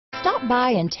Stop by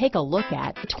and take a look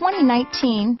at the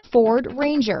 2019 Ford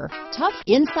Ranger. Tough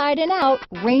inside and out,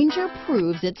 Ranger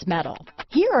proves its mettle.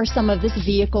 Here are some of this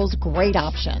vehicle's great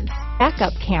options: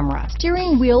 backup camera,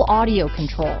 steering wheel audio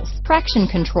controls, traction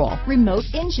control, remote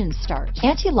engine start,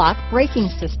 anti-lock braking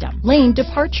system, lane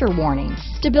departure warning,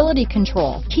 stability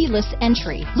control, keyless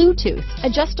entry, Bluetooth,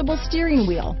 adjustable steering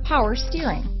wheel, power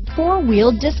steering,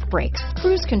 four-wheel disc brakes,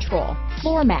 cruise control,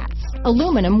 floor mats,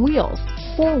 aluminum wheels,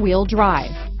 four-wheel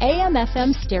drive,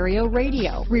 AM/FM stereo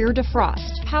radio, rear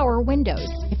defrost, power windows.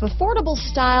 If affordable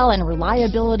style and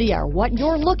reliability are what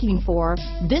you're looking for,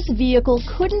 this vehicle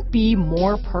couldn't be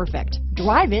more perfect.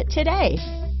 Drive it today.